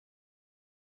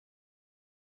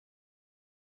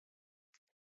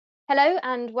Hello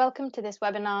and welcome to this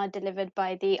webinar delivered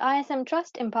by the ISM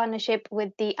Trust in partnership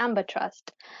with the Amber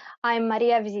Trust. I'm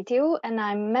Maria Visitiu and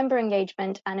I'm Member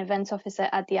Engagement and Events Officer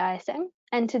at the ISM.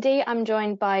 And today I'm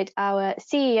joined by our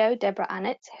CEO, Deborah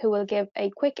Annett, who will give a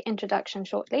quick introduction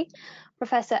shortly,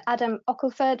 Professor Adam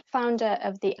Ockelford, founder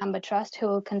of the Amber Trust, who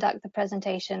will conduct the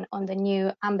presentation on the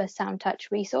new Amber Sound Touch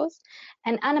resource,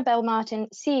 and Annabelle Martin,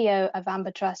 CEO of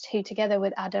Amber Trust, who together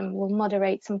with Adam will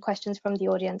moderate some questions from the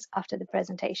audience after the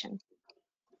presentation.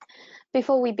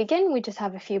 Before we begin, we just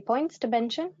have a few points to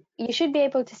mention. You should be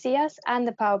able to see us and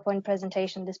the PowerPoint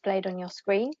presentation displayed on your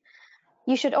screen.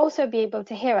 You should also be able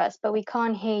to hear us, but we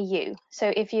can't hear you.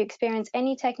 So if you experience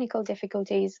any technical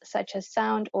difficulties, such as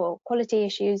sound or quality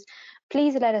issues,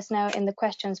 please let us know in the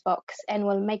questions box and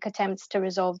we'll make attempts to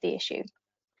resolve the issue.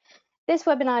 This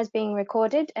webinar is being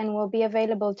recorded and will be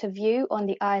available to view on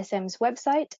the ISM's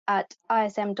website at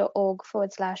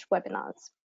ism.org/webinars.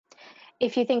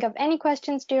 If you think of any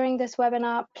questions during this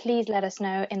webinar, please let us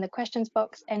know in the questions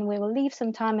box and we will leave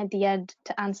some time at the end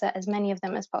to answer as many of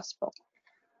them as possible.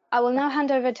 I will now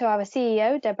hand over to our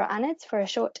CEO, Deborah Annett, for a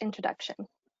short introduction.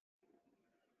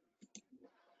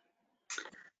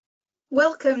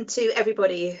 Welcome to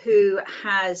everybody who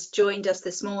has joined us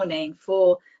this morning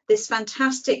for this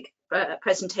fantastic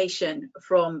presentation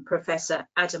from Professor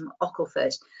Adam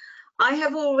Ockelford. I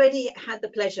have already had the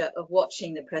pleasure of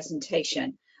watching the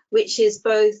presentation, which is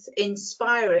both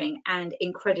inspiring and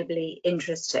incredibly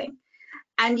interesting.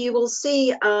 And you will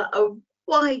see a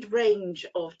wide range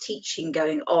of teaching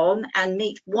going on and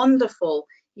meet wonderful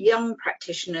young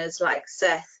practitioners like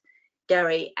Seth,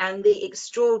 Gary, and the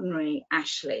extraordinary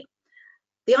Ashley.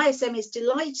 The ISM is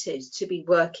delighted to be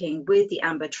working with the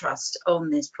Amber Trust on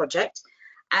this project,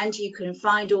 and you can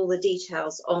find all the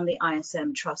details on the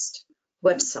ISM Trust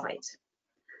website.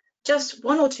 Just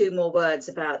one or two more words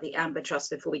about the Amber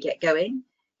Trust before we get going.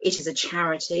 It is a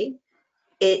charity.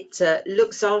 It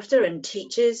looks after and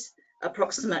teaches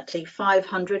approximately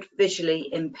 500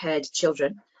 visually impaired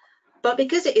children. But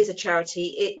because it is a charity,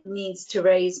 it needs to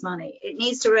raise money. It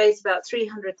needs to raise about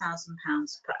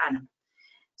 £300,000 per annum.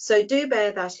 So do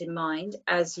bear that in mind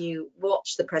as you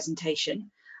watch the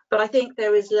presentation. But I think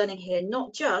there is learning here,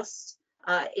 not just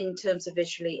in terms of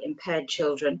visually impaired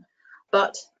children,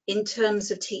 but in terms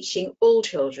of teaching all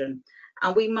children.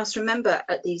 And we must remember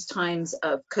at these times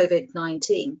of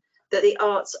COVID-19 that the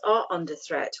arts are under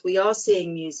threat. We are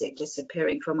seeing music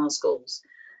disappearing from our schools,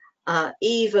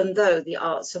 even though the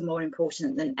arts are more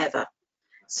important than ever.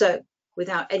 So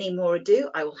without any more ado,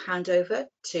 I will hand over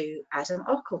to Adam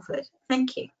Ockelford.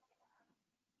 Thank you.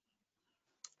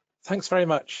 Thanks very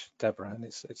much, Deborah. And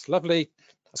it's lovely. I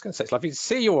was going to say it's lovely to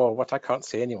see you all, but I can't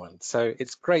see anyone. So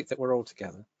it's great that we're all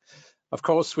together. Of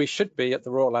course, we should be at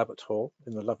the Royal Albert Hall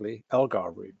in the lovely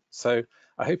Elgar room. So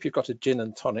I hope you've got a gin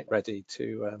and tonic ready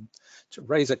to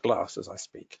raise a glass as I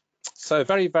speak. So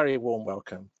very, very warm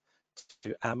welcome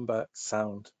to Amber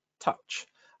Sound Touch,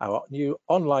 our new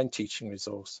online teaching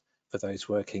resource for those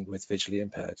working with visually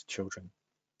impaired children.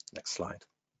 Next slide.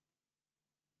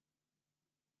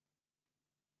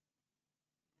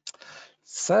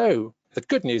 So the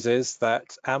good news is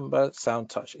that Amber Sound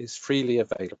Touch is freely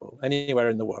available anywhere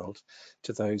in the world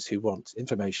to those who want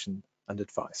information and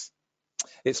advice.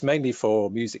 It's mainly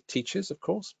for music teachers, of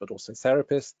course, but also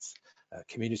therapists,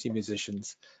 community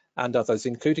musicians, and others,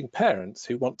 including parents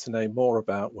who want to know more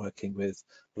about working with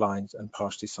blind and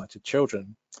partially sighted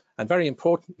children. And very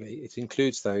importantly, it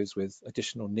includes those with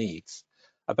additional needs.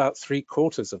 About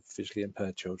 3/4 of visually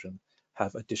impaired children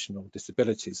have additional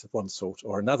disabilities of one sort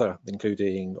or another,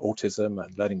 including autism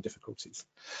and learning difficulties.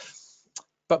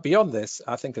 But beyond this,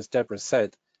 I think, as Deborah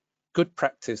said, good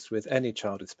practice with any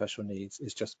child with special needs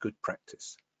is just good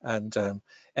practice. And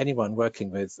anyone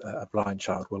working with a blind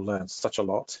child will learn such a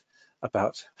lot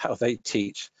about how they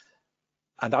teach.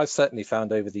 And I've certainly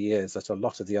found over the years that a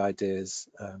lot of the ideas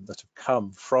that have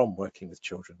come from working with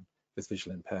children with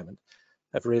visual impairment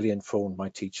have really informed my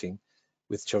teaching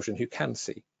with children who can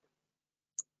see.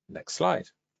 Next slide.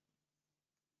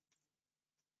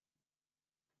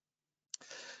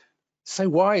 So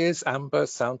why is Amber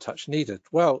Sound Touch needed?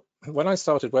 Well, when I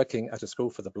started working at a school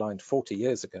for the blind 40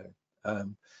 years ago,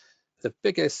 the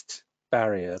biggest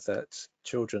barrier that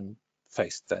children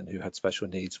faced then who had special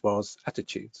needs was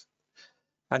attitudes.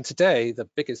 And today, the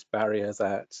biggest barrier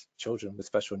that children with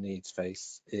special needs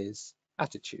face is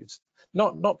attitudes.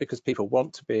 Not because people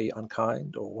want to be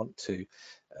unkind or want to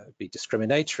be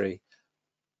discriminatory,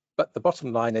 but the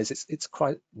bottom line is it's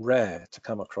quite rare to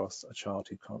come across a child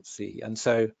who can't see. And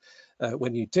so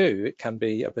when you do, it can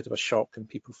be a bit of a shock and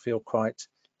people feel quite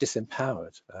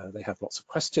disempowered. They have lots of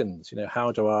questions. You know,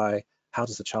 how do I How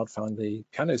does the child find the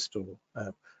piano stool?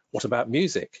 What about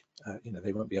music?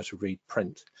 They won't be able to read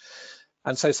print.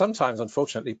 And so sometimes,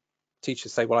 unfortunately,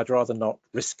 teachers say, well, I'd rather not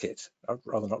risk it. I'd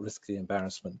rather not risk the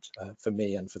embarrassment for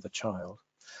me and for the child.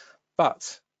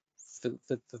 But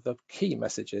the key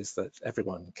message is that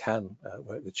everyone can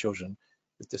work with children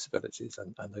with disabilities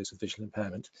and those with visual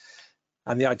impairment.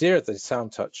 And the idea of the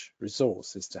Sound Touch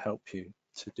resource is to help you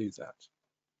to do that.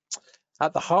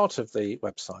 At the heart of the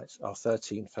website are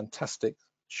 13 fantastic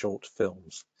short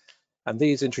films. And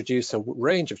these introduce a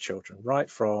range of children, right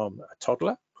from a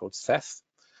toddler called Seth,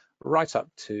 right up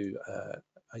to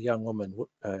a young woman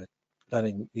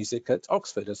learning music at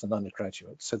Oxford as an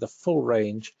undergraduate. So the full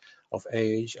range of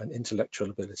age and intellectual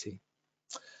ability.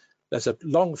 There's a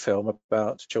long film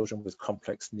about children with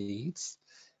complex needs,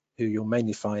 who you'll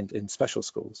mainly find in special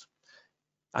schools.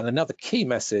 And another key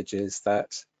message is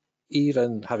that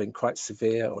even having quite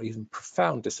severe or even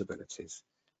profound disabilities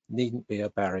needn't be a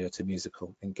barrier to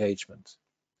musical engagement.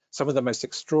 Some of the most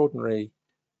extraordinary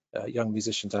young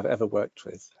musicians I've ever worked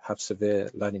with have severe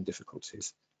learning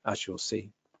difficulties, as you'll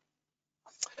see.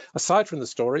 Aside from the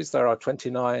stories, there are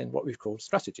 29 what we've called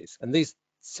strategies, and these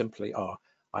simply are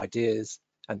ideas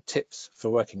and tips for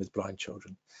working with blind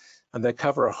children. And they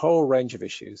cover a whole range of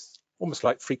issues, almost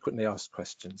like frequently asked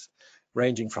questions,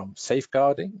 ranging from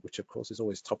safeguarding, which of course is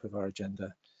always top of our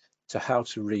agenda, to how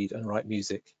to read and write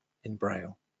music in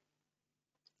Braille.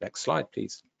 Next slide,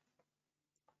 please.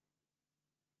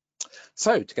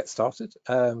 So to get started,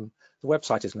 the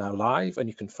website is now live and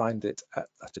you can find it at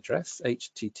that address,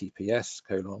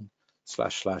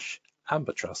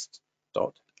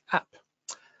 https://ambertrust.app.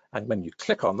 And when you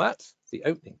click on that, the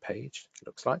opening page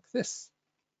looks like this.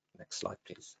 Next slide,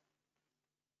 please.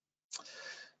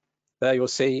 There you'll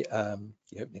see the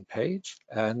opening page.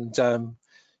 And the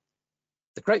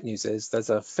great news is there's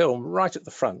a film right at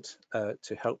the front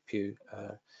to help you,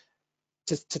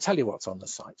 to tell you what's on the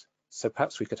site. So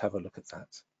perhaps we could have a look at that.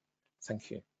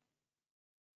 Thank you.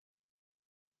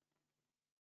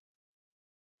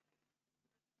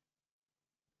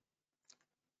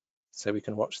 So we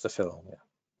can watch the film. Yeah,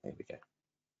 here we go.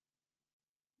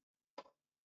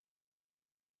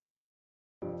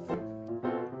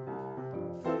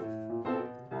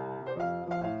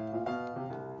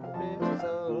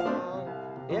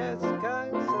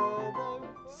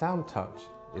 Sound Touch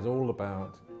is all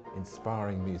about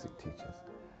inspiring music teachers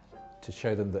to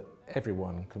show them that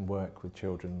everyone can work with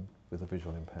children with a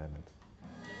visual impairment.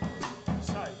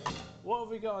 So, what have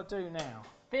we got to do now?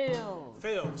 Fills.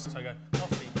 Fills. So I go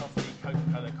coffee, coffee,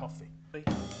 Coca-Cola, coffee.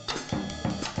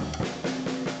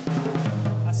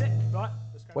 That's it, right?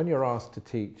 Let's go. When you're asked to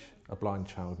teach a blind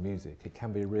child music, it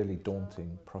can be a really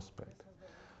daunting prospect.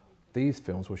 These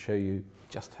films will show you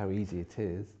just how easy it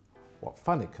is, what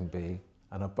fun it can be,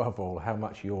 and above all, how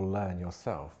much you'll learn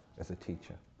yourself as a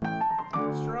teacher.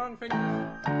 Strong fingers.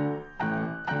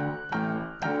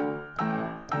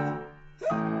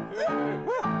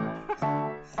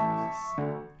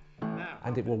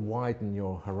 And it will widen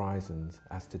your horizons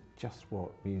as to just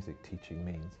what music teaching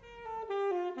means.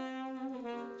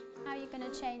 How are you going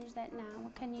to change that now?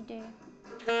 What can you do?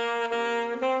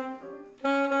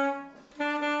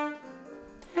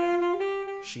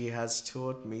 She has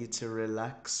taught me to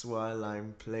relax while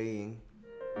I'm playing.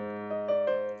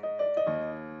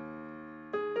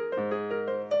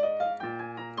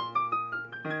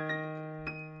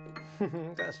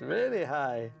 That's really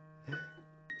high.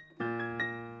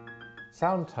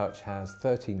 Sound Touch has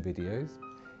 13 videos,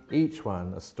 each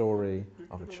one a story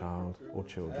of a child or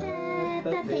children.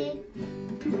 Peppa Pig.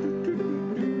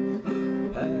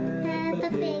 Peppa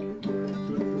Pig.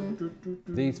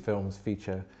 These films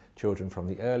feature children from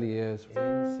the early years.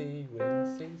 Wincy,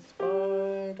 wincy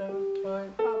spider,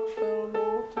 climb up the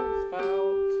water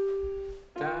spout.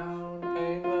 Down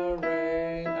came the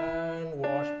rain and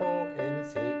washed poor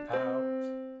Incy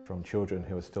out. From children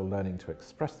who are still learning to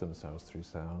express themselves through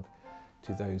sound,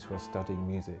 to those who are studying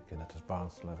music at an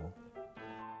advanced level.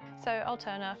 So I'll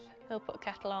turn up, he'll put a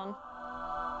kettle on.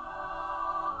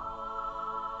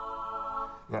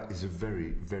 That is a very,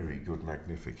 very good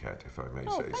Magnificat, if I may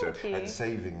Oh, say so. thank you. And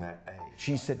saving that age.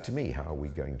 She said to me, how are we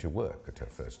going to work at her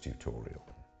first tutorial?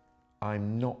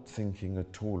 I'm not thinking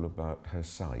at all about her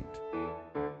sight.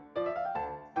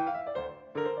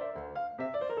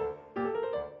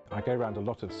 I go around a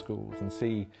lot of schools and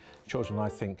see children I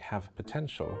think have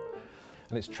potential,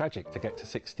 and it's tragic to get to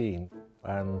 16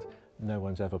 and no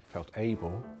one's ever felt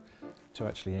able to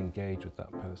actually engage with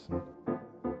that person.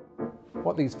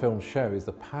 What these films show is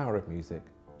the power of music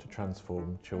to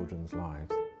transform children's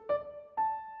lives.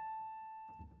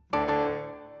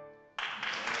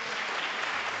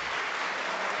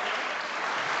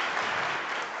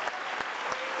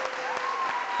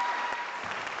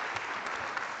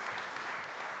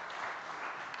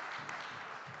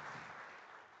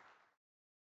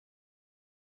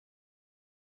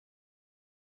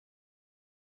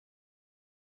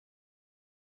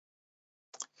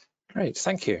 Great,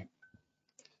 thank you.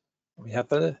 We have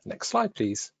the next slide,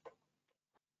 please.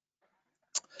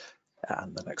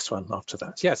 And the next one after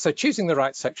that. Yeah, so choosing the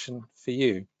right section for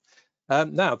you.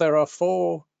 Now, there are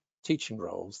 4 teaching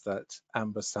roles that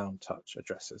Amber Sound Touch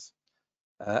addresses.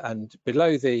 And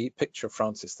below the picture of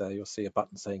Francis there, you'll see a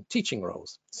button saying teaching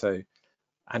roles. So,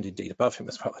 and indeed above him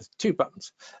as well, there's 2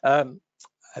 buttons.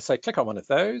 So click on one of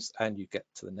those and you get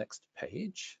to the next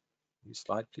page. New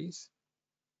slide, please.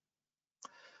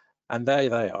 And there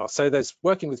they are. So there's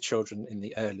working with children in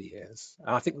the early years.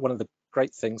 And I think one of the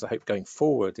great things I hope going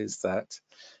forward is that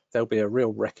there'll be a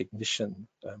real recognition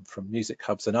from music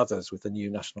hubs and others with the new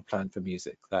National Plan for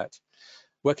Music that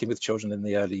working with children in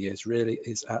the early years really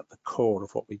is at the core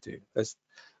of what we do. There's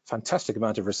a fantastic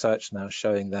amount of research now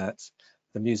showing that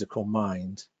the musical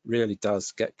mind really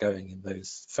does get going in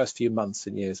those first few months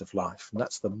and years of life, and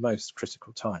that's the most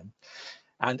critical time.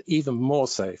 And even more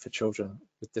so for children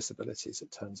with disabilities,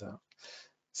 it turns out.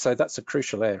 So that's a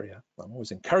crucial area I'm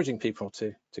always encouraging people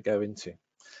to go into.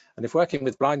 And if working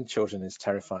with blind children is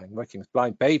terrifying, working with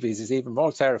blind babies is even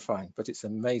more terrifying, but it's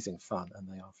amazing fun and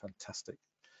they are fantastic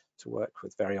to work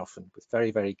with very often with very,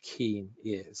 very keen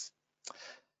ears.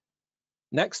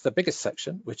 Next, the biggest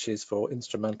section, which is for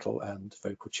instrumental and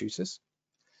vocal tutors.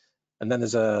 And then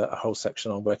there's a whole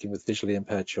section on working with visually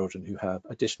impaired children who have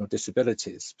additional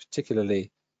disabilities,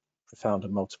 particularly profound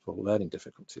and multiple learning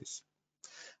difficulties.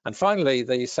 And finally,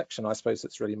 the section I suppose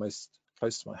that's really most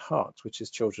close to my heart, which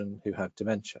is children who have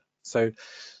dementia. So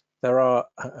there are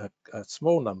a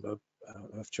small number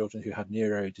of children who have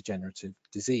neurodegenerative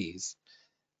disease.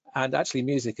 And actually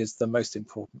music is the most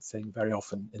important thing very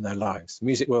often in their lives.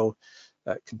 Music will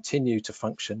continue to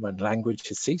function when language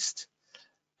has ceased.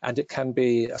 And it can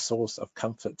be a source of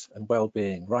comfort and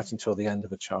well-being right until the end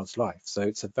of a child's life. So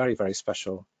it's a very, very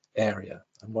special area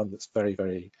and one that's very,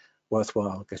 very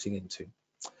worthwhile getting into.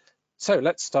 So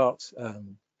let's start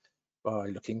by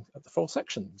looking at the 4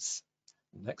 sections.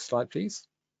 Next slide, please.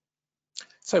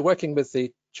 So working with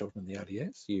the children in the early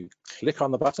years, you click on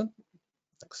the button.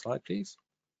 Next slide, please.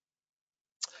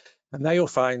 And there you'll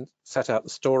find set out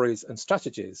the stories and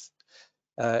strategies.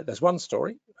 There's one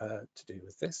story to do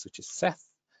with this, which is Seth.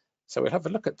 So we'll have a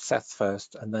look at Seth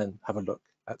first and then have a look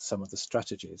at some of the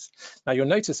strategies. Now you'll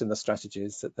notice in the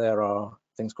strategies that there are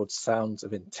things called sounds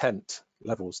of intent,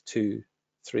 levels 2,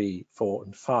 3, 4,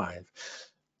 and 5.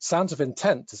 Sounds of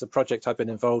Intent is a project I've been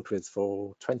involved with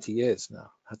for 20 years now.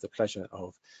 I had the pleasure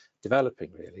of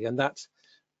developing really, and that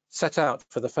set out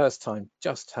for the first time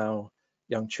just how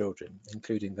young children,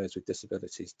 including those with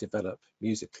disabilities, develop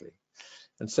musically.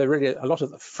 And so really a lot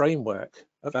of the framework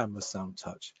of Amber Sound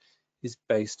Touch is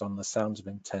based on the sounds of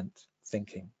intent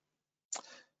thinking.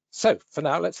 So for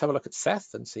now, let's have a look at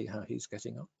Seth and see how he's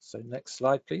getting on. So next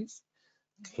slide, please.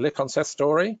 Click on Seth's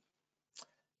story.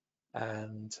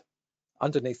 And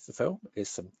underneath the film is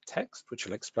some text which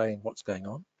will explain what's going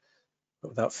on. But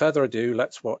without further ado,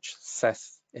 let's watch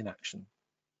Seth in action.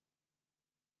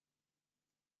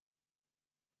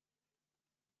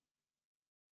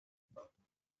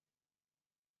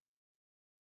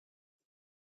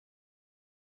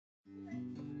 Let's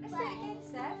do it again,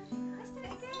 Seth. Let's do it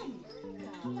again.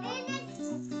 Let's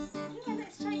try the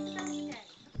best again.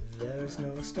 There's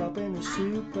no stopping a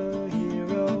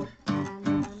superhero. No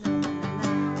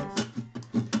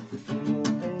pain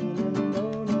and no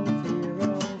fear.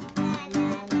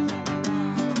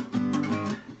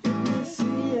 If you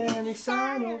see any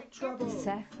sign of trouble.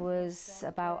 Seth was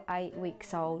about 8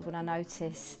 weeks old when I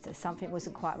noticed that something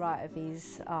wasn't quite right with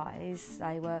his eyes.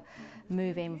 They were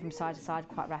moving from side to side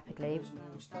quite rapidly.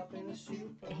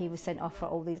 He was sent off for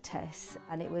all these tests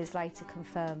and it was later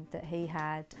confirmed that he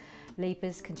had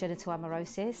Leber's congenital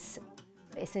amaurosis.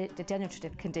 It's a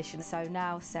degenerative condition, so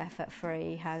now Seth at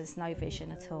 3 has no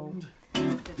vision at all.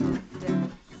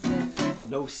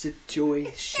 No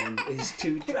situation is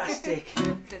too drastic,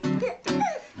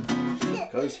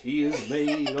 'cause he is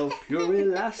made of pure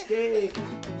elastic.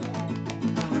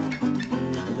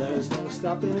 There's no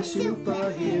stopping a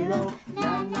superhero.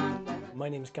 My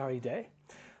name is Gary Day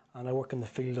and I work in the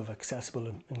field of accessible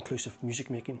and inclusive music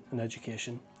making and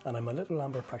education, and I'm a Little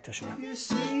Amber practitioner. If you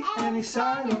see any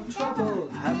sign of trouble,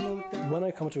 have no doubt. When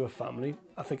I come to a family,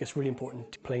 I think it's really important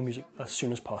to play music as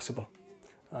soon as possible,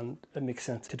 and it makes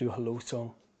sense to do a hello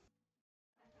song.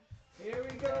 Here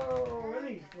we go.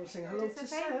 Ready? We'll sing hello to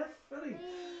Seth. Ready?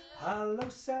 Hello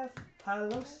Seth,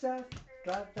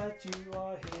 glad that you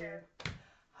are here.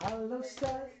 Hello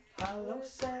Seth,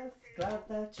 glad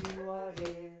that you are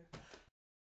here.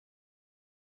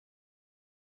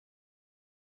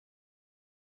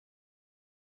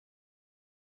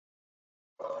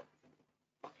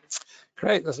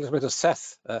 Great, there's a little bit of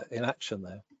Seth in action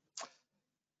there.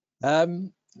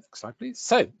 Next slide, please.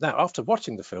 So now, after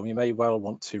watching the film, you may well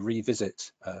want to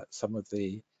revisit some of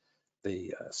the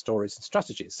stories and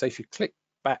strategies. So if you click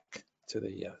back to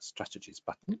the strategies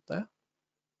button there,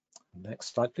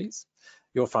 next slide, please,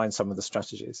 you'll find some of the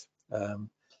strategies.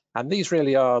 And these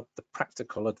really are the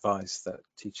practical advice that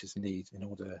teachers need in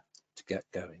order to get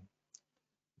going.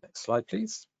 Next slide,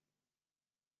 please.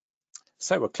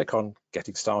 So we'll click on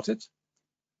Getting Started.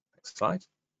 Next slide.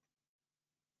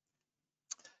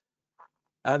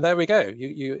 And there we go.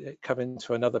 You come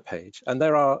into another page, and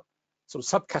there are sort of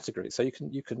subcategories. So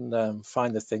you can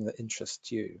find the thing that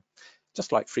interests you,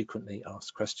 just like frequently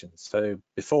asked questions. So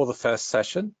before the first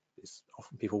session,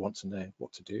 often people want to know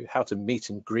what to do, how to meet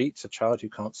and greet a child who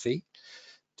can't see.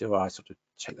 Do I sort of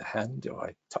shake the hand? Do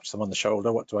I touch them on the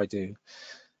shoulder? What do I do?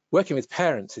 Working with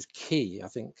parents is key. I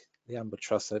think the Amber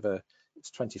Trust over its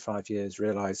 25 years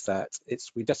realised that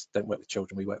we just don't work with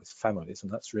children, we work with families,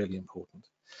 and that's really important.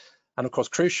 And of course,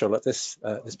 crucial at this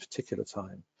particular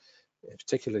time,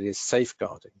 particularly is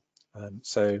safeguarding.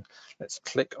 So let's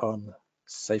click on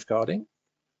safeguarding.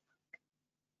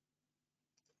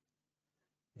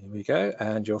 Here we go,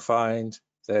 and you'll find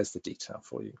there's the detail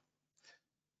for you.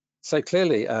 So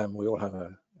clearly, we all have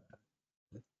an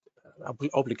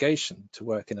obligation to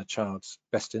work in a child's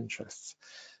best interests.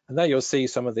 And there you'll see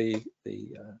some of the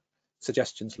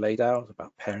suggestions laid out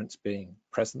about parents being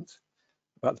present,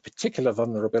 about the particular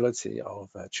vulnerability of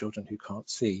children who can't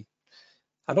see.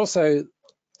 And also,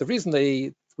 the reason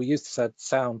we use the word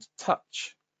sound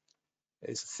touch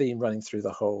is a theme running through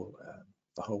the whole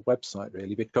website,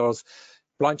 really, because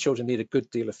blind children need a good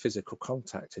deal of physical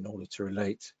contact in order to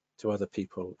relate to other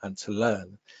people and to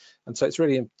learn. And so it's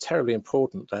really terribly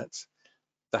important that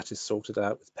that is sorted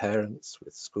out with parents,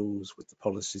 with schools, with the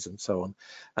policies and so on.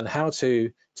 And how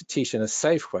to teach in a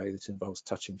safe way that involves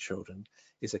touching children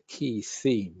is a key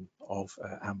theme of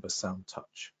Amber Sound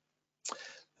Touch.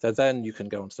 So then you can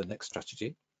go on to the next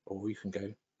strategy, or you can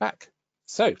go back.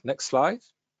 So next slide.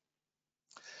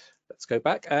 Let's go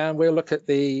back and we'll look at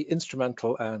the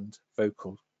instrumental and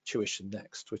vocal tuition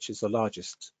next, which is the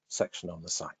largest section on the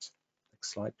site.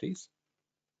 Next slide, please.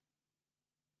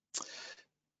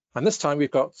 And this time we've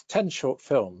got 10 short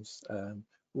films,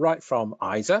 right from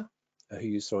Isa, who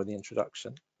you saw in the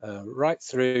introduction, right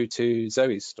through to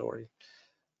Zoe's story.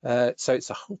 So it's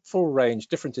a full range,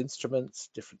 different instruments,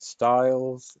 different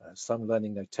styles, some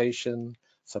learning notation,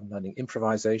 some learning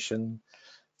improvisation,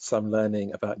 some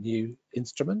learning about new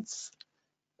instruments.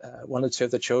 One or two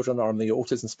of the children are on the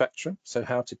autism spectrum, so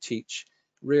how to teach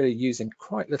really using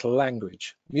quite little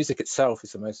language. Music itself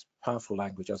is the most powerful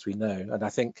language, as we know, and I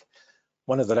think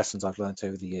one of the lessons I've learned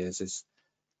over the years is,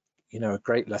 a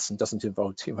great lesson doesn't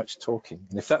involve too much talking.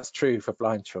 And if that's true for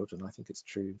blind children, I think it's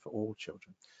true for all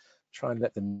children. Try and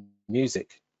let the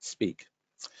music speak.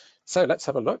 So let's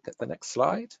have a look at the next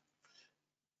slide.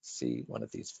 See one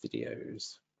of these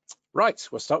videos. Right,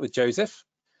 we'll start with Joseph.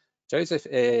 Joseph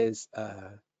is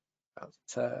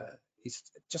he's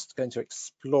just going to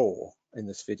explore in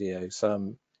this video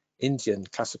some Indian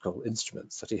classical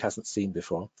instruments that he hasn't seen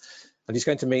before. And he's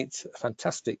going to meet a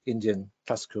fantastic Indian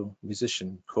classical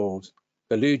musician called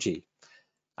Baluji.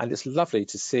 And it's lovely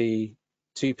to see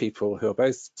two people who are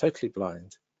both totally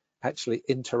blind actually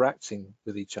interacting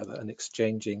with each other and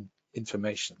exchanging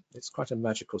information. It's quite a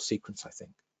magical sequence, I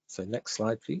think. So next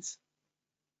slide, please.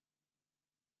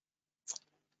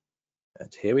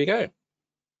 And here we go.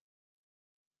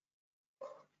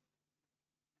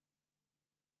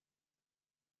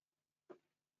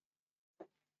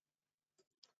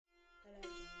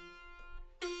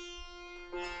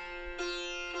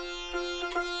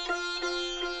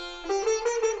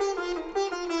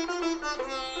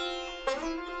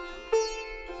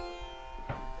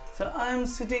 So I'm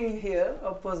sitting here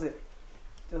opposite,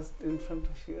 just in front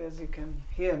of you, as you can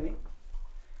hear me.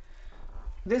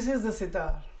 This is the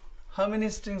sitar. How many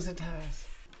strings it has?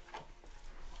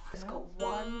 It's got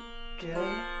 1, 2,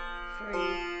 Okay. 3,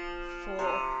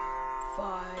 4,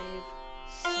 5,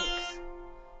 6,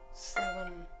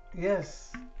 7.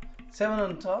 Yes, 7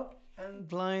 on top. And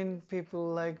blind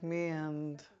people like me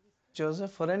and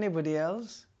Joseph or anybody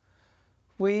else,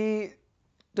 we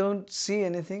don't see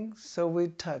anything, so we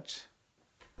touch.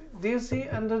 Do you see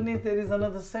underneath there is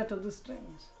another set of the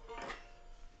strings?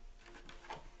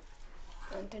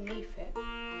 Underneath it.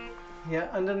 Yeah,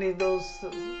 underneath those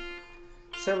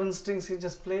 7 strings he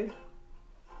just played.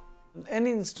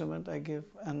 Any instrument I give,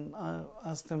 and I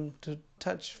ask them to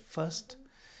touch first,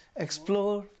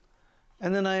 explore,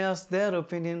 and then I ask their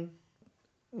opinion,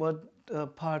 what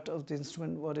part of the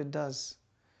instrument, what it does.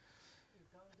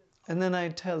 and then I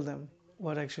tell them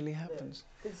what actually happens.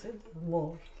 Is it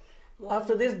more?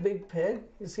 After this big peg,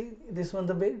 you see this one,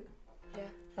 the big? Yeah.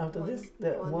 After this,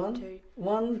 the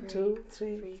 1, 2,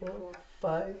 3, 4,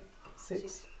 5,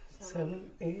 6,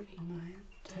 7, 8, 9,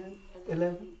 10,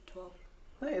 11, 12.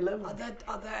 No, 11.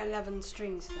 Are there 11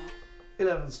 strings there?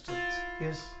 11 strings,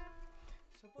 yes.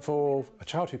 For a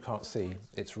child who can't see,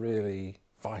 it's really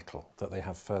vital that they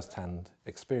have first-hand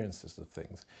experiences of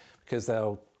things, because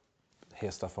they'll hear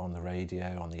stuff on the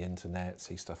radio, on the internet,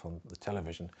 see stuff on the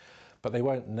television, but they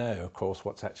won't know, of course,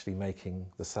 what's actually making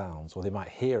the sounds, or they might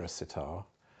hear a sitar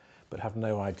but have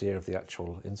no idea of the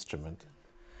actual instrument.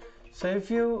 So if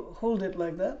you hold it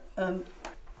like that, and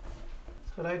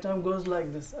the right arm goes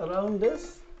like this, around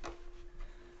this,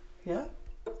 yeah,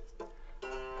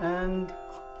 and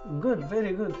good,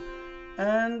 very good.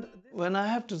 And when I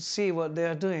have to see what they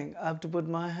are doing, I have to put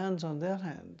my hands on their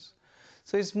hands.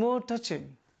 So it's more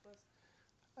touching.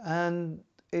 And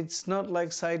it's not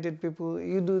like sighted people,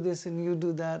 you do this and you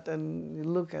do that, and you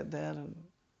look at that and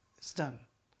it's done.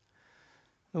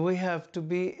 We have to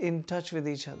be in touch with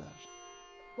each other.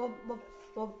 What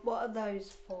are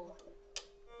those for?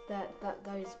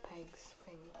 Those pegs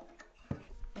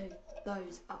thing.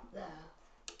 Those up there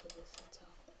for the sitar.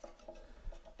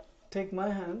 Take my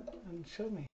hand and show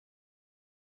me.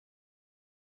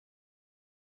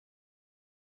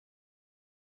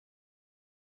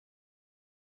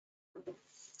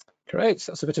 Great,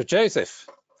 that's a bit of Joseph.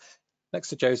 Next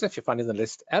to Joseph, you'll find in the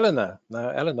list Eleanor. Now,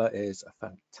 Eleanor is a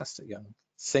fantastic young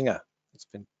singer. It's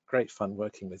been great fun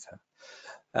working with her.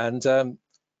 And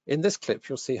in this clip,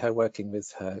 you'll see her working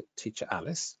with her teacher,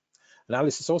 Alice. And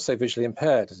Alice is also visually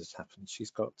impaired, as it happens.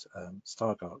 She's got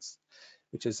Stargardt's,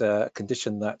 which is a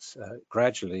condition that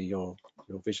gradually your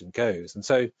vision goes. And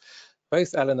so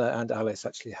both Eleanor and Alice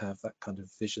actually have that kind of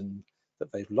vision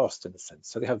that they've lost, in a sense.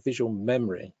 So they have visual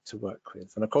memory to work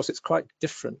with. And of course, it's quite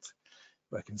different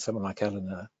working with someone like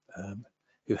Eleanor,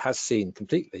 who has seen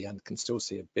completely and can still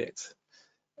see a bit,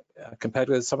 compared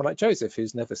with someone like Joseph,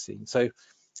 who's never seen. So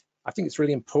I think it's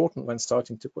really important when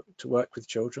starting to work with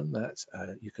children that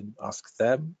you can ask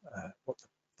them what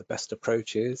the best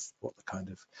approach is, what the kind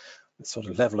of sort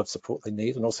of level of support they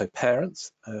need, and also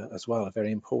parents as well are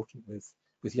very important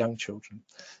with young children.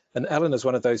 And Eleanor's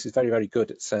one of those who's very, very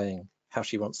good at saying how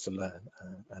she wants to learn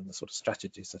and the sort of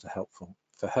strategies that are helpful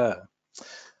for her.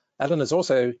 Eleanor's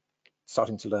also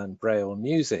starting to learn Braille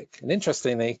music. And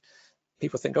interestingly,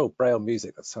 people think, oh, Braille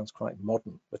music, that sounds quite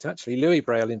modern. But actually, Louis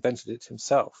Braille invented it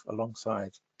himself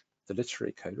alongside the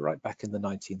literary code right back in the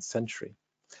 19th century.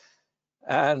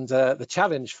 And the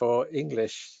challenge for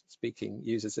English-speaking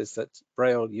users is that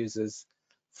Braille uses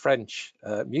French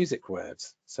music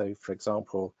words. So, for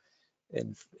example,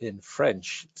 in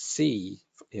French, C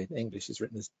in English is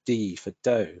written as D for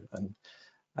do. And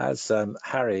as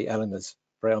Harry, Eleanor's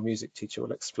Braille music teacher,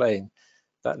 will explain,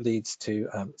 that leads to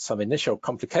some initial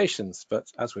complications, but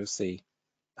as we'll see,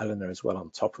 Eleanor is well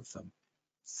on top of them.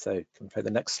 So can we play the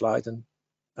next slide and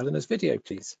Eleanor's video,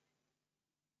 please?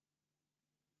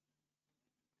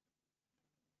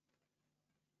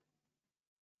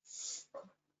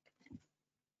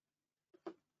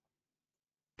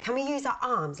 Can we use our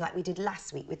arms like we did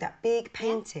last week with that big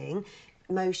painting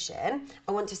motion?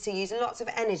 I want us to use lots of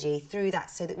energy through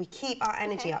that so that we keep our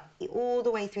energy up all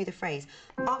the way through the phrase.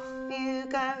 Off you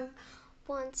go.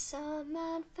 Once a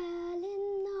man fell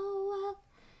in the well.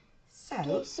 So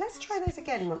let's try those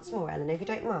again once more, Eleanor, if you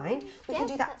don't mind. We can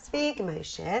do that big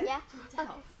motion. Yeah. Okay.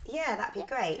 Yeah, that'd be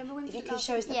great. If you can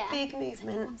show us the big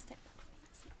movement.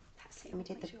 That's it, and we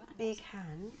did the big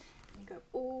hand. Go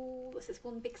all, this is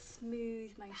one big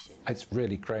smooth motion. It's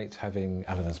really great having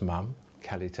Eleanor's mum,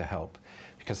 Kelly, to help,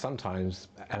 because sometimes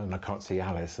Eleanor can't see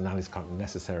Alice and Alice can't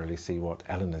necessarily see what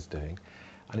Eleanor's doing.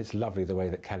 And it's lovely the way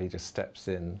that Kelly just steps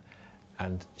in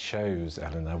and shows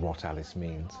Eleanor what Alice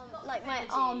means. Like my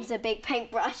arm's a big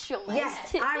paintbrush almost.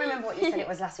 Yes, I remember what you said it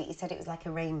was last week. You said it was like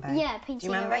a rainbow. Yeah,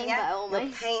 painting a rainbow almost.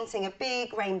 You're painting a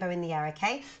big rainbow in the air,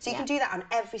 okay? So you can do that on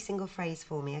every single phrase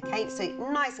for me, okay? So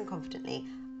nice and confidently.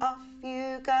 Off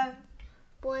you go.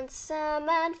 Once a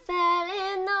man fell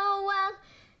in the well.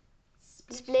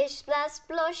 Splish, splash,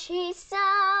 splosh he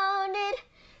sounded.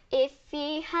 If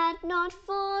he had not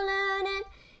fallen in,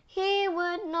 he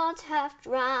would not have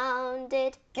drowned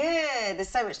it. Good. There's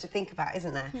so much to think about,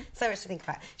 isn't there? So much to think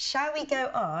about. Shall we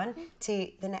go on to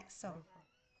the next song?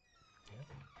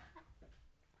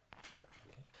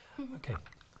 Okay.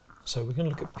 So we're going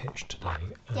to look at pitch today,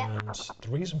 and the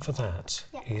reason for that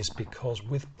is because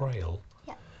with Braille,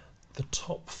 the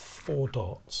top 4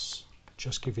 dots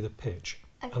just give you the pitch,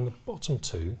 and the bottom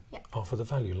 2 are for the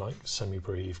value, like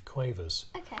semi-breve, quavers.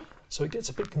 Okay. So it gets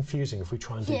a bit confusing if we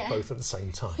try and do both at the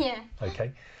same time. Yeah.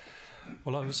 Okay.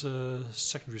 Well, I was a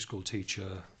secondary school teacher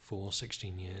for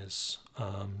 16 years,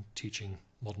 teaching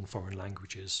modern foreign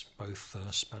languages, both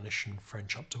Spanish and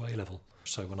French up to A level.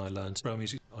 So when I learned Braille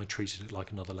music, I treated it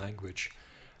like another language,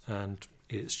 and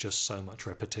it's just so much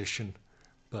repetition,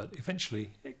 but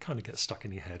eventually it kind of gets stuck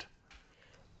in your head.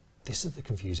 This is the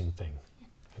confusing thing.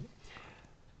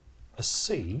 A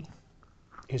C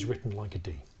is written like a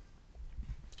D,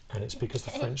 and it's because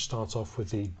the French starts off with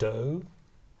the do,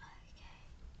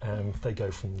 and they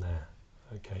go from there.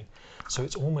 Okay, so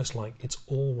it's almost like it's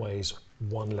always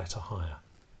one letter higher.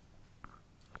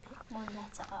 One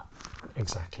letter up.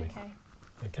 Exactly. Okay.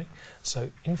 Okay, so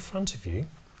in front of you,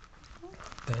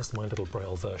 there's my little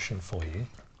Braille version for you.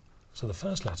 So the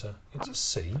first letter, it's a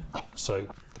C, so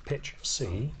the pitch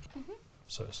C,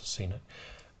 so it's a C note.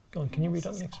 Go on, can you read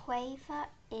up next? Quaver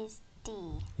is D.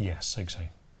 Yes, exactly.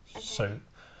 Okay. So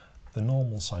the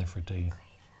normal sign for a D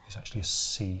is actually a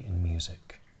C in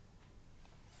music.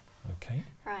 Okay.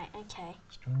 Right, okay.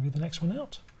 So do you want to read the next one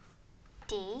out?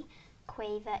 D,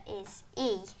 quaver is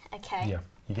E, okay. Yeah,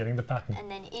 you're getting the pattern.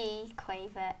 And then E,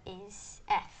 quaver is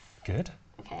F. Good.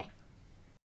 Okay.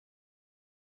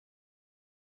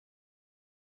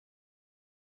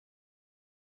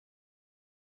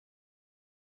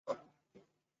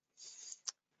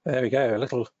 There we go, a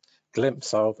little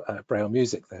glimpse of Braille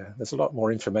music there. There's a lot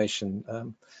more information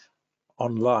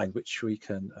online which we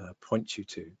can point you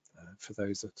to for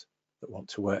those that want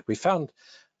to work. We found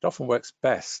it often works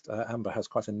best. Amber has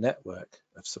quite a network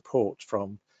of support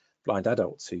from blind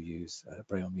adults who use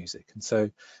Braille music, and so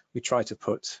we try to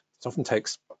put, it often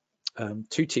takes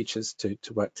two teachers to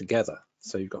work together.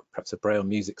 So you've got perhaps a Braille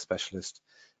music specialist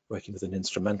working with an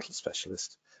instrumental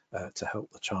specialist to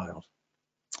help the child.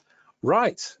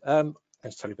 Right, I'm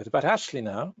going to tell you a bit about Ashley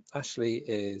now. Ashley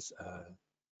is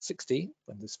 16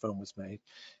 when this film was made.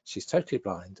 She's totally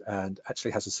blind and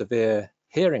actually has a severe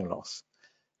hearing loss,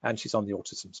 and she's on the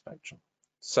autism spectrum.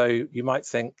 So you might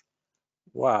think,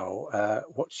 wow,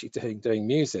 what's she doing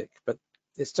music? But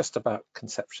it's just about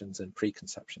conceptions and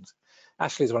preconceptions.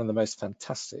 Ashley is one of the most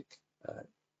fantastic,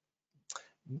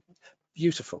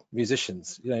 beautiful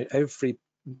musicians. You know, every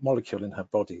molecule in her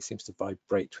body seems to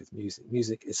vibrate with music.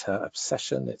 Music is her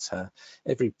obsession. It's her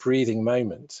every breathing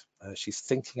moment. She's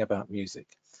thinking about music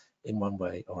in one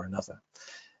way or another.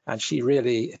 And she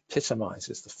really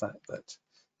epitomizes the fact that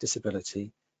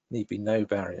disability need be no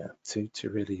barrier to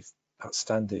really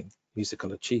outstanding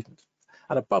musical achievement.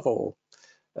 And above all,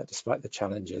 despite the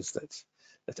challenges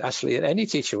that Ashley and any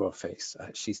teacher will face,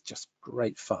 she's just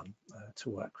great fun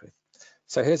to work with.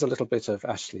 So here's a little bit of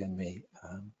Ashley and me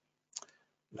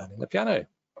learning the piano.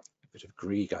 A bit of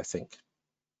Grieg, I think.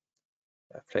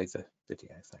 Play the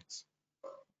video, thanks.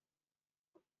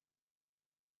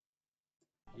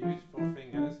 Use 4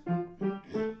 fingers. Not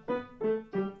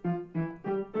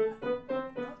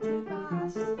too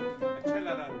fast.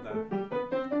 Accelerando.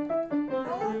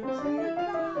 Not too fast. Okay, very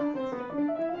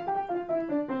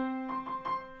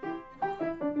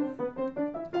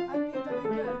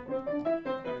good. Very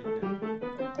good.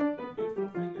 Use 4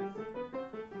 fingers.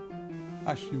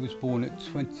 Ashley was born at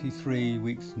 23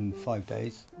 weeks and 5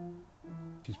 days.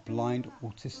 She's blind,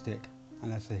 autistic,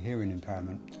 and has a hearing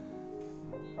impairment.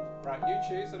 Right, you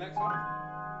choose the next one.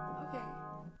 Okay,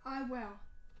 I will.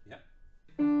 Yep.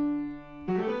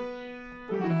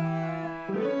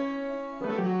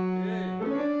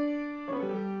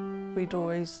 We'd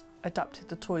always adapted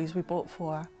the toys we bought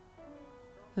for her,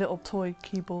 little toy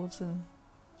keyboards, and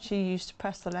she used to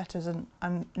press the letters and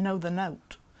know the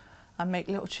note and make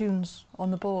little tunes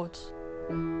on the boards.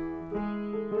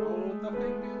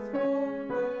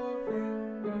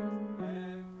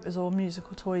 It was all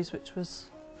musical toys which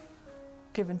was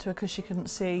given to her because she couldn't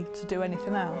see to do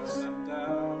anything else. Hold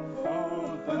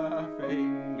the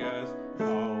fingers,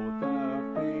 hold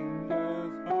the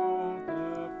fingers, hold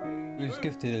the fingers. She was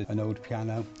gifted an old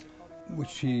piano, which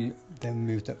she then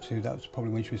moved up to. That was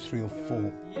probably when she was 3 or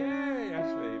 4. Yay,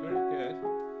 Ashley, very good.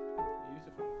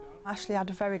 Beautiful. Ashley had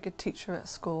a very good teacher at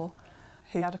school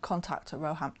who had a contact at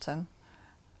Roehampton,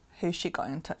 who she got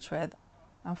in touch with,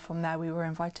 and from there we were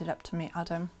invited up to meet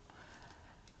Adam,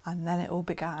 and then it all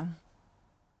began.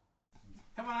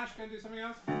 Come on, Ash, go and do something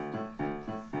else.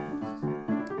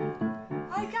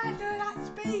 I can't do that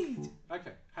speed.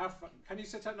 Okay, can you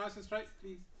sit up nice and straight,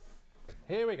 please?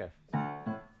 Here we go.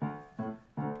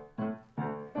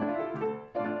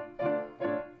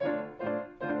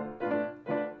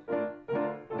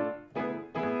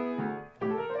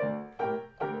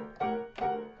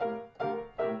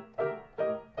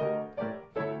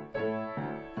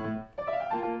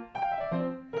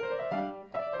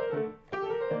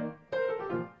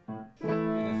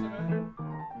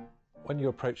 When you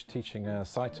approach teaching a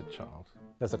sighted child,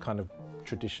 there's a kind of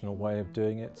traditional way of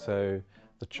doing it. So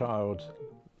the child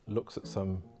looks at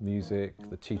some music,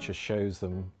 the teacher shows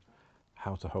them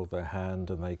how to hold their hand,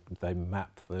 and they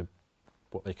map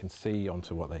what they can see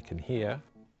onto what they can hear,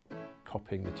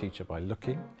 copying the teacher by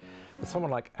looking. With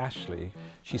someone like Ashley,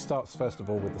 she starts first of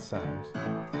all with the sound.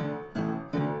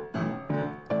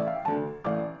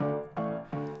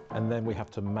 And then we have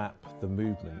to map the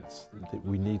movements that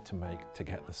we need to make to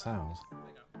get the sounds.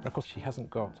 And of course, she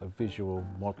hasn't got a visual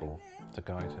model to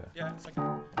guide her. Yeah, it's okay.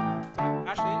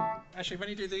 Ashley, when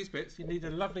you do these bits, you need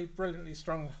a lovely, brilliantly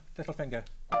strong little finger.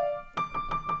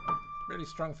 Really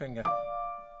strong finger.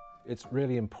 It's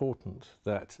really important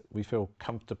that we feel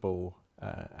comfortable,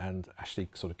 and Ashley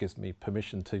sort of gives me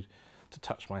permission to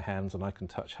touch my hands, and I can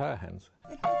touch her hands.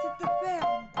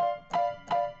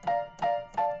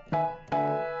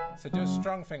 So do a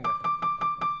strong finger.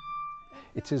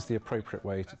 It is the appropriate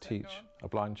way to teach a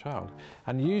blind child.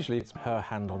 And usually it's her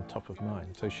hand on top of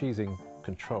mine. So she's in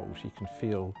control, she can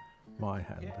feel my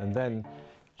hand. And then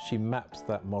she maps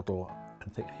that model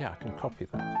and thinks, yeah, I can copy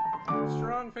that.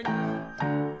 Strong fingers.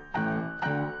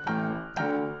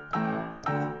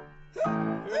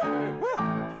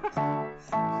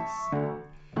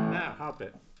 Now, hard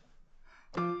bit.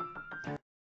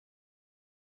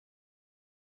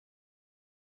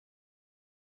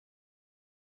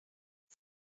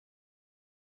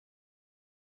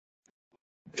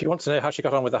 If you want to know how she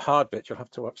got on with the hard bit, you'll have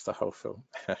to watch the whole film.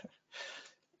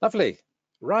 Lovely.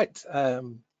 Right.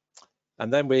 And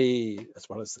then as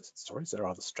well as the stories, there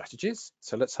are the strategies.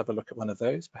 So let's have a look at one of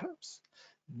those, perhaps.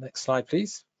 Next slide,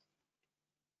 please.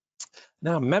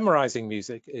 Now, memorizing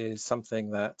music is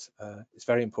something that is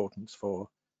very important for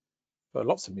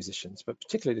lots of musicians, but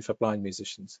particularly for blind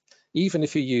musicians. Even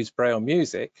if you use Braille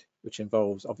music, which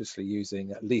involves obviously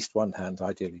using at least one hand,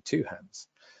 ideally two hands,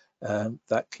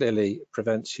 that clearly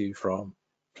prevents you from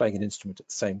playing an instrument at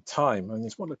the same time. And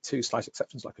there's one or two slight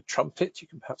exceptions, like a trumpet, you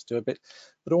can perhaps do a bit,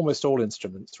 but almost all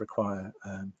instruments require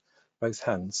both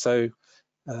hands. So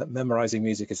memorizing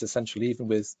music is essential, even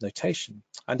with notation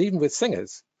and even with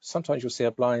singers. Sometimes you'll see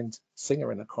a blind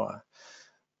singer in a choir.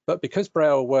 But because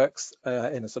Braille works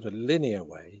in a sort of linear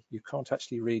way, you can't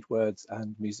actually read words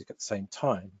and music at the same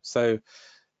time. So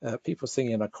people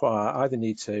singing in a choir either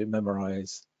need to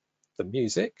memorize the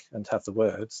music and have the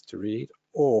words to read,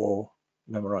 or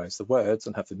memorize the words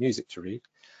and have the music to read,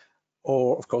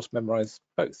 or of course memorize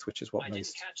both, which is what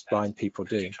most blind people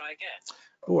do.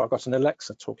 Oh, I've got an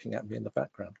Alexa talking at me in the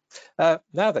background.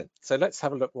 Now then, so let's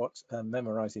have a look what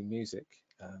memorizing music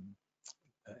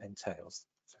entails.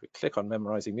 So we click on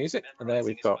memorizing music, and there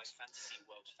we've got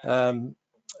the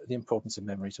importance of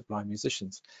memory to blind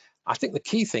musicians. I think the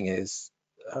key thing is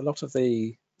a lot of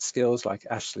the skills like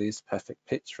Ashley's perfect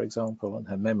pitch, for example, and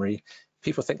her memory,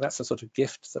 people think that's a sort of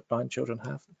gift that blind children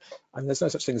have. And there's no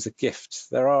such thing as a gift.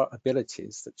 There are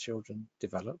abilities that children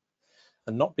develop,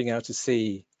 and not being able to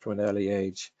see from an early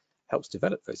age helps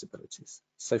develop those abilities.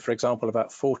 So for example, about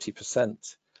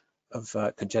 40% of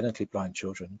congenitally blind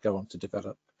children go on to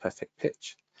develop perfect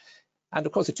pitch. And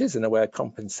of course it is in a way a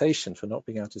compensation for not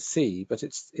being able to see, but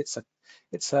it's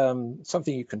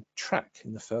something you can track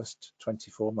in the first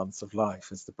 24 months of life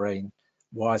as the brain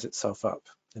wires itself up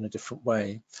in a different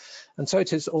way. And so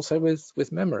it is also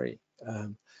with memory,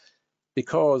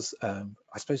 because I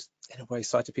suppose in a way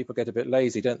sighted people get a bit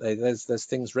lazy, don't they? There's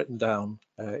things written down.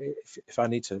 If I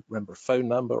need to remember a phone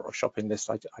number or a shopping list,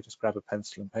 I just grab a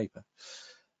pencil and paper.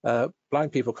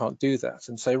 Blind people can't do that.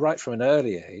 And so right from an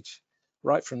early age,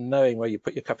 right from knowing where you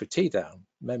put your cup of tea down,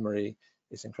 memory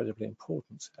is incredibly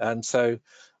important. And so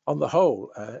on the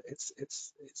whole,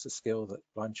 it's a skill that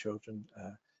blind children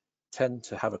tend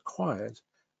to have acquired,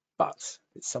 but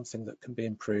it's something that can be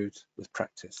improved with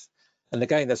practice. And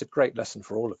again, there's a great lesson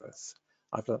for all of us.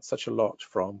 I've learned such a lot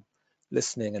from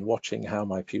listening and watching how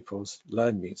my pupils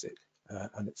learn music,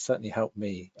 and it's certainly helped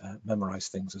me memorize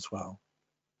things as well.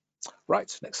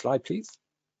 Right, next slide, please.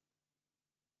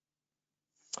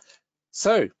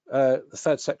 So the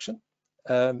third section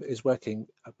is working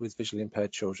with visually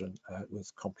impaired children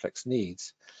with complex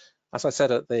needs. As I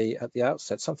said at the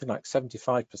outset, something like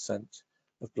 75%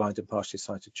 of blind and partially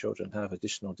sighted children have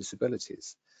additional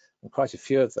disabilities, and quite a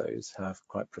few of those have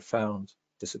quite profound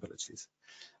disabilities.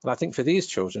 And I think for these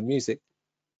children, music,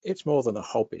 it's more than a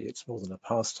hobby, it's more than a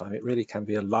pastime, it really can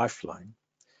be a lifeline.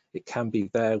 It can be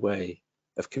their way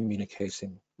of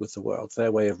communicating with the world,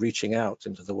 their way of reaching out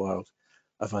into the world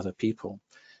of other people.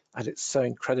 And it's so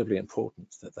incredibly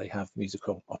important that they have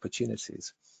musical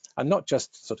opportunities, and not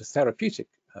just sort of therapeutic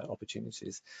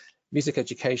opportunities. Music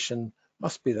education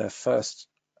must be their first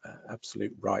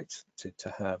absolute right to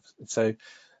have. And so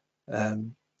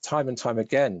time and time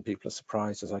again, people are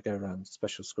surprised as I go around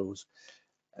special schools,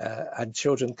 and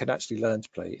children can actually learn to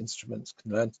play instruments,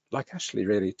 can learn, like Ashley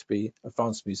really, to be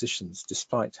advanced musicians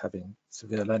despite having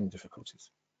severe learning difficulties.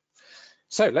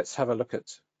 So let's have a look at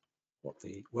what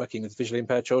the working with visually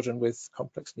impaired children with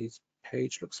complex needs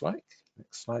page looks like.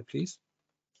 Next slide, please.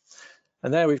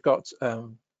 And there we've got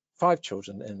 5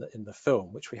 children in the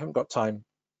film, which we haven't got time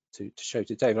to show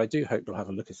today, but I do hope you'll have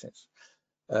a look at it.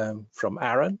 From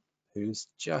Aaron, who's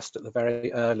just at the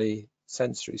very early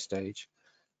sensory stage.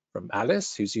 From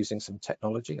Alice, who's using some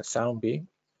technology, a sound beam.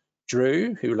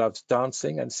 Drew, who loves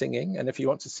dancing and singing, and if you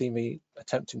want to see me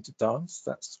attempting to dance,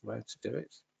 that's where to do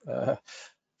it.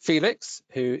 Felix,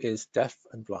 who is deaf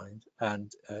and blind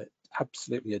and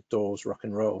absolutely adores rock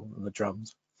and roll and the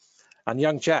drums. And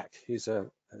young Jack, who's a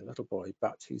little boy,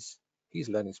 but he's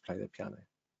learning to play the piano.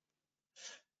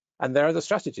 And there are the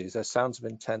strategies, there's sounds of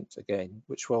intent again,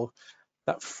 which will,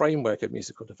 that framework of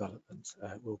musical development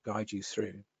will guide you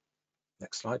through.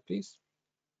 Next slide, please.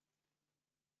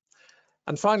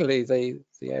 And finally, the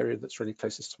area that's really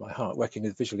closest to my heart, working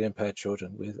with visually impaired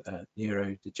children with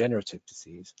neurodegenerative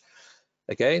disease.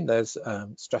 Again, there's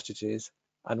strategies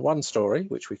and one story,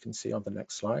 which we can see on the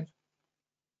next slide,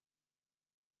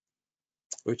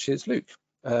 which is Luke.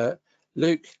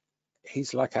 Luke,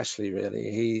 he's like Ashley,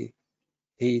 really.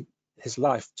 His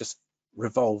life just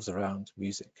revolves around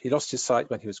music. He lost his sight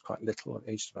when he was quite little,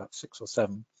 aged about 6 or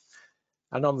 7.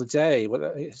 And on the day,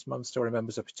 well, his mum still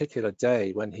remembers a particular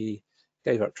day when he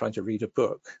gave up trying to read a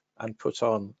book and put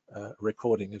on a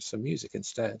recording of some music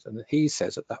instead. And he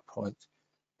says at that point,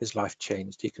 his life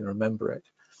changed, he can remember it,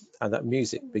 and that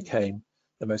music became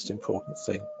the most important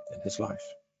thing in his life.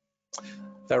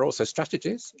 There are also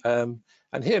strategies, and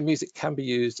here music can be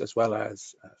used as well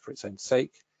as for its own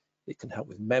sake. It can help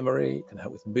with memory, it can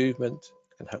help with movement,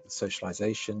 it can help with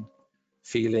socialization,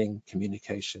 feeling,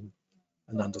 communication,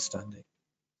 and understanding.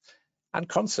 And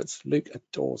concerts. Luke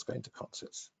adores going to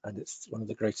concerts, and it's one of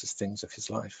the greatest things of his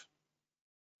life.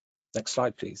 Next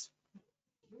slide, please.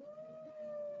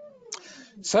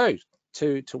 So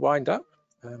to wind up,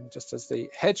 just as the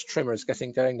hedge trimmer is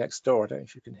getting going next door, I don't know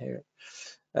if you can hear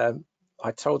it.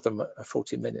 I told them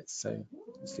 40 minutes, so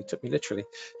it took me literally.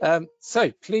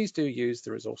 So please do use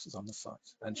the resources on the site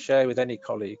and share with any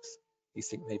colleagues you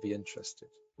think may be interested.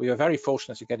 We are very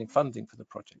fortunate in getting funding for the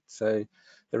project, so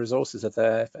the resources are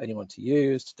there for anyone to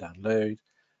use, to download,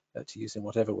 to use in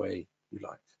whatever way you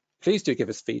like. Please do give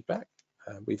us feedback.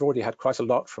 We've already had quite a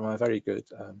lot from our very good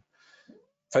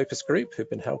focus group who've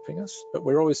been helping us, but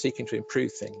we're always seeking to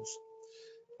improve things.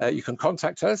 You can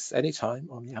contact us anytime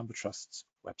on the Amber Trust's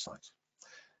website.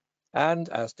 And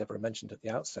as Deborah mentioned at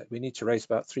the outset, we need to raise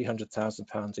about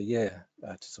 £300,000 a year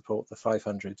to support the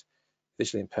 500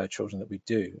 visually impaired children that we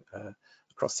do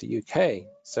across the UK.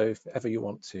 So if ever you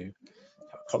want to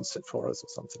have a concert for us or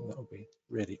something, that would be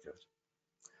really good.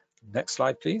 Next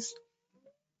slide, please.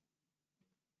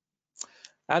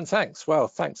 And thanks, well,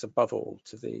 thanks above all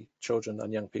to the children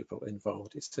and young people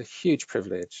involved. It's a huge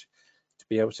privilege to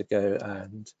be able to go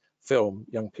and film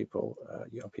young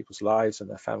people's lives and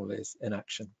their families in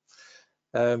action.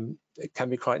 It can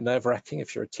be quite nerve-wracking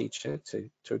if you're a teacher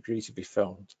to agree to be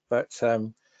filmed, but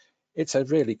it's a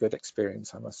really good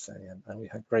experience, I must say, and we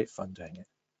had great fun doing it.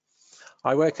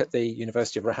 I work at the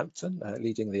University of Roehampton,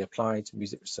 leading the Applied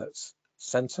Music Research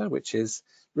Centre, which is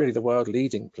really the world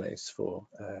leading place for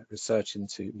research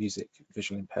into music,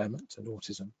 visual impairment and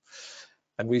autism.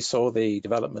 And we saw the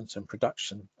development and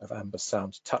production of Amber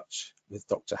Sound Touch with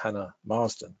Dr. Hannah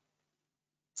Marsden.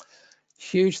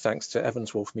 Huge thanks to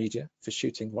Evans Wolf Media for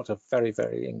shooting what a very,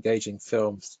 very engaging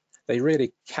films. They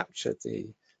really captured the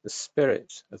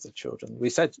spirit of the children. We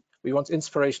said, we want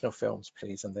inspirational films,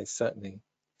 please, and they certainly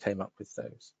came up with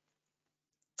those.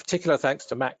 Particular thanks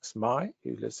to Max Mai,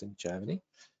 who lives in Germany,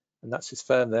 and that's his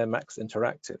firm there, Max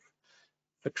Interactive,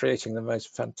 for creating the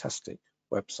most fantastic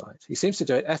website. He seems to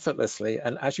do it effortlessly,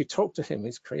 and as you talk to him,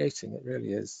 he's creating, it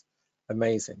really is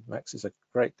amazing. Max is a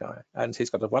great guy, and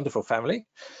he's got a wonderful family,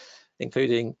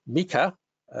 including Mika,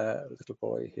 a little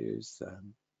boy who's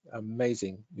an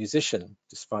amazing musician,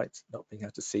 despite not being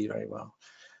able to see very well.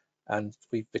 And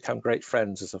we've become great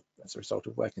friends as a result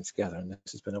of working together, and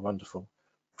this has been a wonderful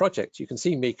project. You can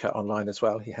see Mika online as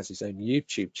well. He has his own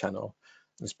YouTube channel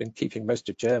and has been keeping most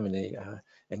of Germany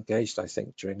engaged, I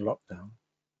think, during lockdown.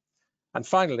 And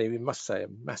finally, we must say a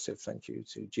massive thank you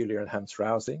to Julia and Hans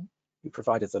Rousing, who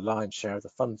provided the lion's share of the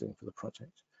funding for the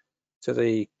project, to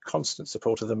the constant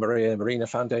support of the Maria Marina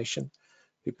Foundation,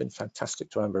 who've been fantastic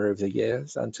to Amber over the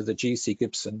years, and to the G.C.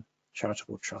 Gibson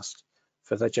Charitable Trust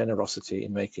for their generosity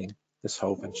in making this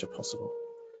whole venture possible.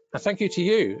 And thank you to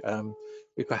you.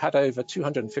 We've had over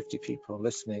 250 people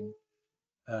listening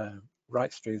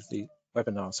right through the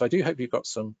webinar. So I do hope you've got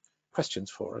some questions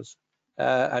for us.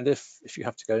 And if you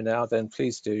have to go now, then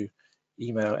please do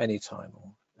email anytime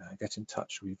or get in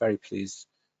touch. We'll be very pleased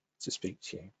to speak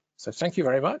to you. So thank you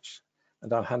very much.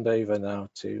 And I'll hand over now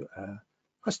to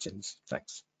questions.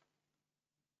 Thanks.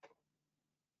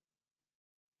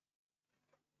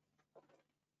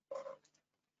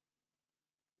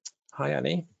 Hi,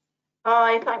 Annie.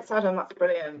 Hi, thanks, Adam. That's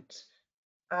brilliant.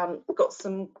 I've got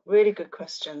some really good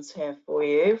questions here for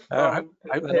you. I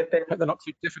hope they're not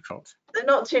too difficult. They're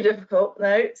not too difficult,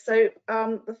 no. So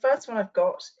the first one I've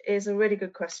got is a really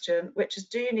good question, which is,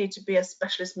 do you need to be a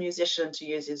specialist musician to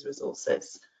use these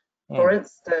resources? For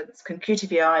instance, can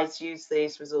QTVIs use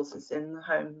these resources in the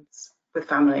homes with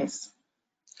families?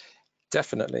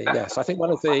 Definitely, yes. I think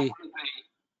one of the...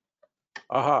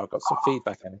 I've got some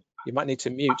feedback, Annie. You might need to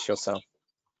mute yourself.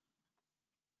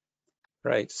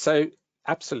 Great. So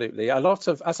absolutely, a lot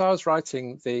of, as I was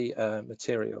writing the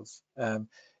materials,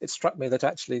 it struck me that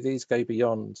actually these go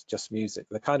beyond just music.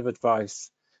 The kind of advice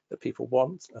that people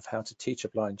want of how to teach a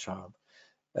blind child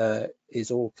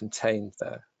is all contained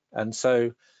there. And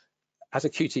so as a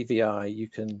QTVI, you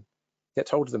can get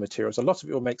hold of the materials. A lot of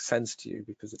it will make sense to you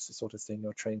because it's the sort of thing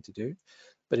you're trained to do.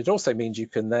 But it also means you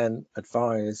can then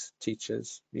advise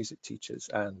teachers, music teachers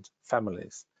and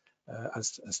families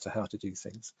as to how to do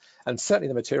things. And certainly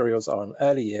the materials on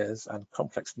early years and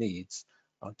complex needs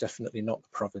are definitely not the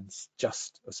province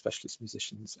just of specialist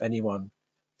musicians. Anyone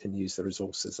can use the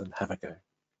resources and have a go.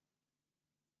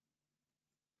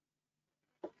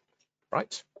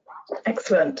 Right.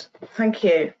 Excellent, thank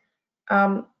you.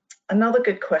 Another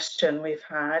good question we've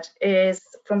had is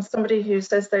from somebody who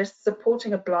says they're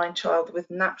supporting a blind child with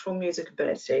natural music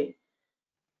ability.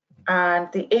 And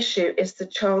the issue is the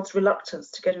child's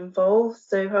reluctance to get involved.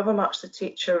 So however much the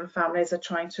teacher and families are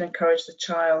trying to encourage the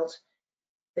child,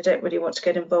 they don't really want to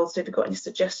get involved. So have you got any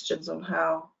suggestions on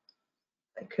how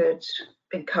they could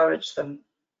encourage them?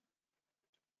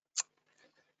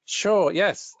 Sure,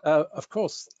 yes, of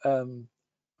course.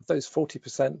 Those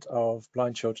 40% of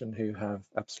blind children who have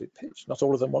absolute pitch, not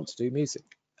all of them want to do music.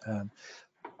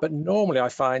 But normally I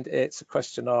find it's a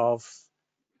question of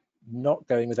not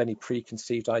going with any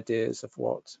preconceived ideas of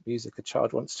what music a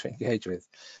child wants to engage with.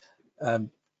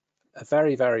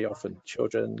 Very, very often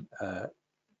children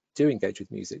do engage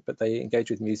with music, but they engage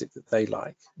with music that they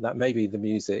like. And that may be the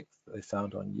music that they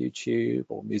found on YouTube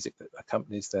or music that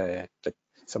accompanies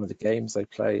some of the games they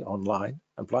play online.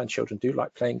 And blind children do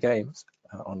like playing games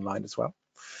online as well.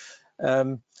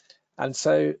 And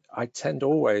so I tend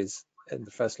always in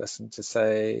the first lesson to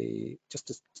say,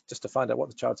 just to find out what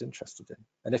the child's interested in.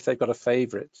 And if they've got a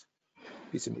favorite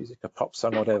piece of music, a pop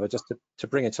song, whatever, just to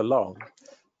bring it along.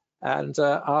 And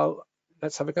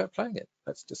let's have a go at playing it.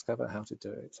 Let's discover how to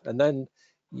do it. And then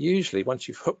usually once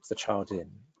you've hooked the child in,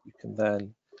 you can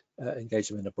then engage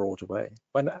them in a broader way.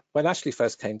 When Ashley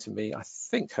first came to me, I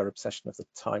think her obsession of the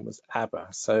time was ABBA.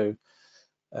 So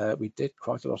we did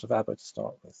quite a lot of ABBA to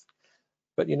start with.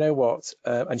 But you know what?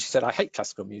 And she said, I hate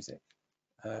classical music.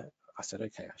 I said,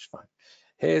 okay, Ash, fine.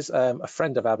 Here's a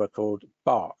friend of ABBA called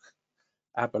Bach.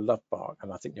 ABBA loved Bach,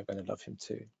 and I think you're going to love him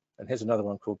too. And here's another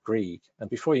one called Grieg. And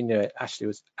before you knew it, Ashley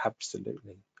was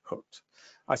absolutely hooked.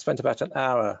 I spent about an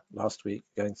hour last week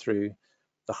going through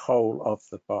the whole of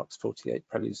the Bach's 48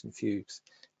 preludes and fugues,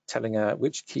 telling her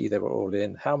which key they were all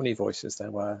in, how many voices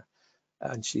there were,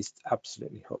 and she's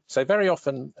absolutely hooked. So very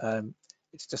often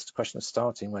it's just a question of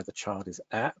starting where the child is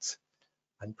at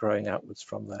and growing outwards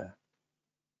from there.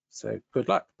 So good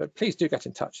luck, but please do get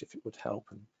in touch if it would help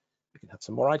and we can have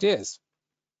some more ideas.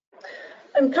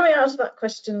 And coming out of that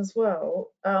question as well,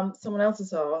 someone else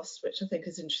has asked, which I think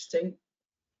is interesting,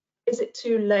 is it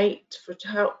too late for a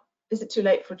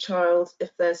child if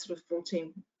they're sort of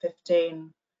 14,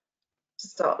 15 to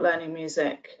start learning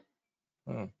music?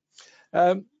 No,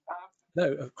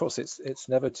 of course it's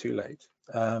never too late.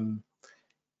 I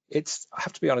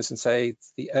have to be honest and say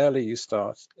the earlier you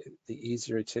start, the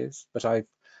easier it is. But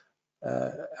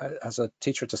as a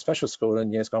teacher at a special school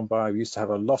in years gone by, we used to have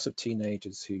a lot of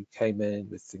teenagers who came in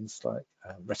with things like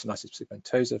retinitis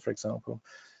pigmentosa, for example.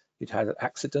 You'd had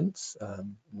accidents,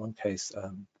 in one case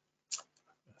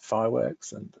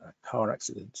fireworks and car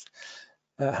accidents,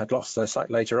 had lost their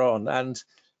sight later on. And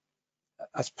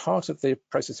as part of the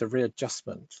process of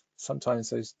readjustment, sometimes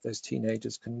those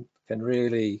teenagers can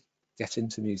really get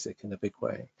into music in a big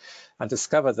way and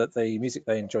discover that the music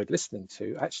they enjoyed listening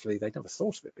to, actually they never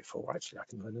thought of it before. Actually, I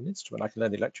can learn an instrument, I can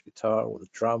learn the electric guitar or the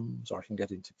drums, or I can get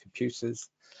into computers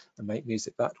and make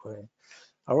music that way.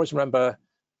 I always remember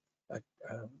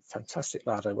fantastic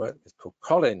lad I worked with called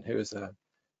Colin, who was a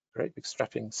great big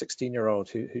strapping 16-year-old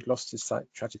who'd lost his sight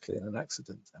tragically in an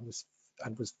accident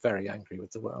and was very angry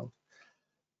with the world.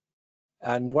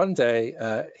 And one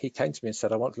day he came to me and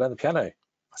said, I want to learn the piano.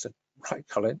 I said, right,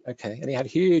 Colin, okay. And he had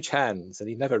huge hands and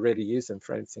he never really used them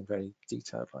for anything very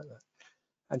detailed like that.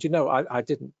 And you know, I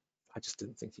just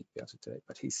didn't think he'd be able to do it,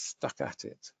 but he stuck at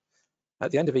it.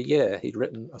 At the end of a year, he'd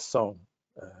written a song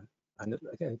and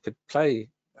again, could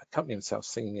accompany himself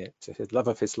singing it to his love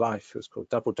of his life, who was called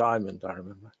Double Diamond, I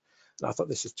remember. And I thought,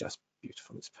 this is just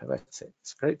beautiful, it's poetic.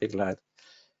 It's a great big lad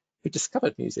who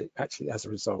discovered music actually as a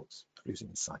result of losing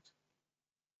his sight.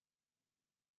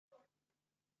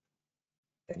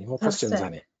 Any more questions,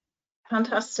 Annie?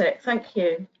 Fantastic, thank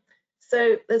you.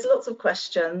 So there's lots of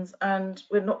questions and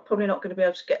we're probably not going to be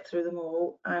able to get through them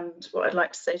all. And what I'd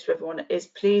like to say to everyone is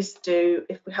please do,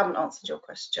 if we haven't answered your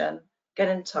question, get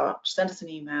in touch, send us an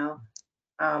email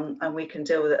and we can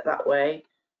deal with it that way.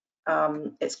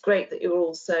 It's great that you're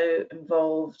all so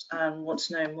involved and want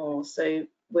to know more. So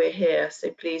we're here,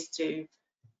 so please do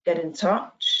get in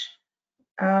touch.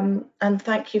 And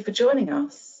thank you for joining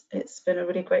us. It's been a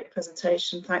really great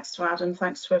presentation. Thanks to Adam,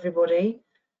 thanks to everybody.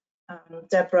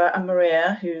 Deborah and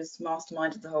Maria, who's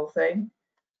masterminded the whole thing.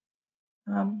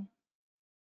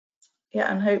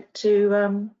 Yeah, and hope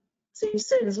to see you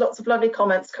soon. There's lots of lovely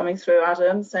comments coming through,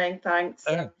 Adam, saying thanks.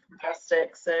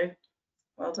 Fantastic, so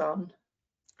well done.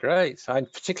 Great. I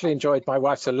particularly enjoyed my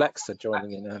wife's Alexa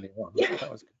joining in early on. Yeah.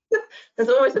 That was good. There's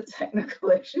always a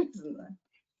technical issue, isn't there?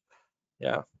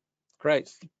 Yeah, great,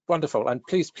 wonderful. And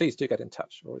please do get in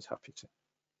touch. Always happy to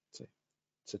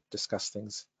discuss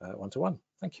things one-to-one.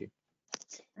 Thank you.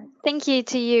 Thank you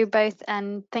to you both,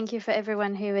 and thank you for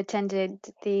everyone who attended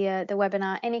the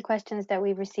webinar. Any questions that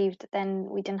we received then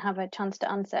we didn't have a chance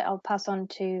to answer, I'll pass on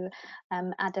to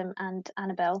Adam and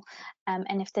Annabelle.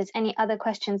 And if there's any other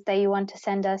questions that you want to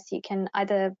send us, you can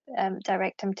either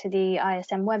direct them to the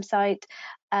ISM website,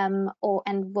 and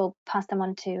we'll pass them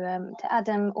on to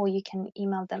Adam, or you can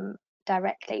email them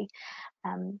directly.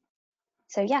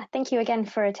 So yeah, thank you again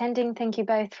for attending. Thank you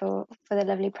both for the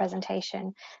lovely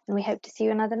presentation, and we hope to see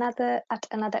you at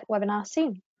another webinar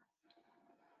soon.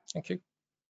 Thank you.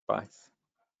 Bye.